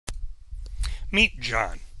Meet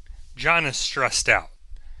John. John is stressed out.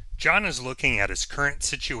 John is looking at his current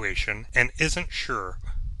situation and isn't sure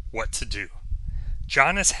what to do.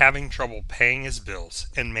 John is having trouble paying his bills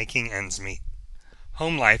and making ends meet.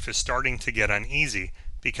 Home life is starting to get uneasy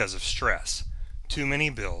because of stress, too many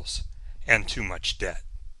bills, and too much debt.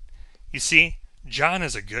 You see, John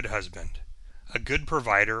is a good husband, a good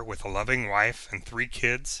provider with a loving wife and 3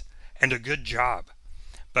 kids, and a good job.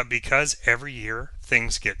 But because every year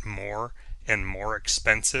things get more and more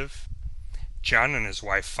expensive, John and his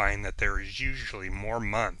wife find that there is usually more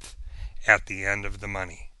month at the end of the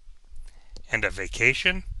money. And a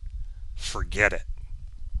vacation? Forget it.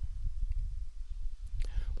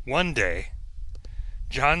 One day,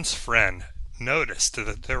 John's friend noticed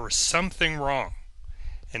that there was something wrong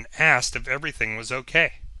and asked if everything was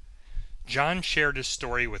okay. John shared his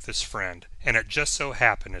story with his friend, and it just so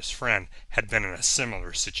happened his friend had been in a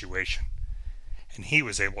similar situation, and he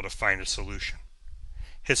was able to find a solution.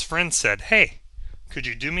 His friend said, "Hey, could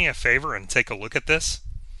you do me a favor and take a look at this?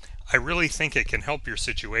 I really think it can help your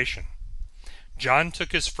situation." John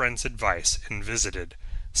took his friend's advice and visited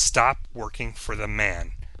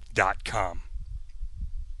stopworkingfortheman.com.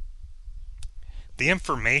 The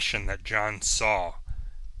information that John saw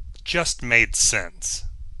just made sense.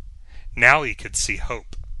 Now he could see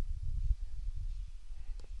hope.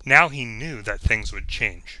 Now he knew that things would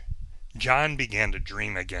change. John began to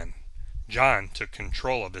dream again. John took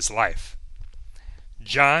control of his life.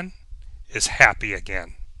 John is happy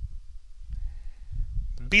again.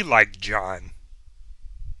 Be like John.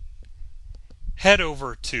 Head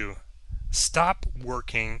over to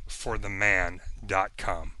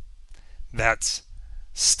stopworkingfortheman.com. That's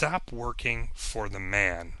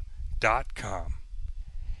stopworkingfortheman.com,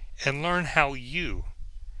 and learn how you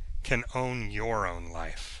can own your own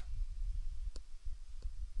life.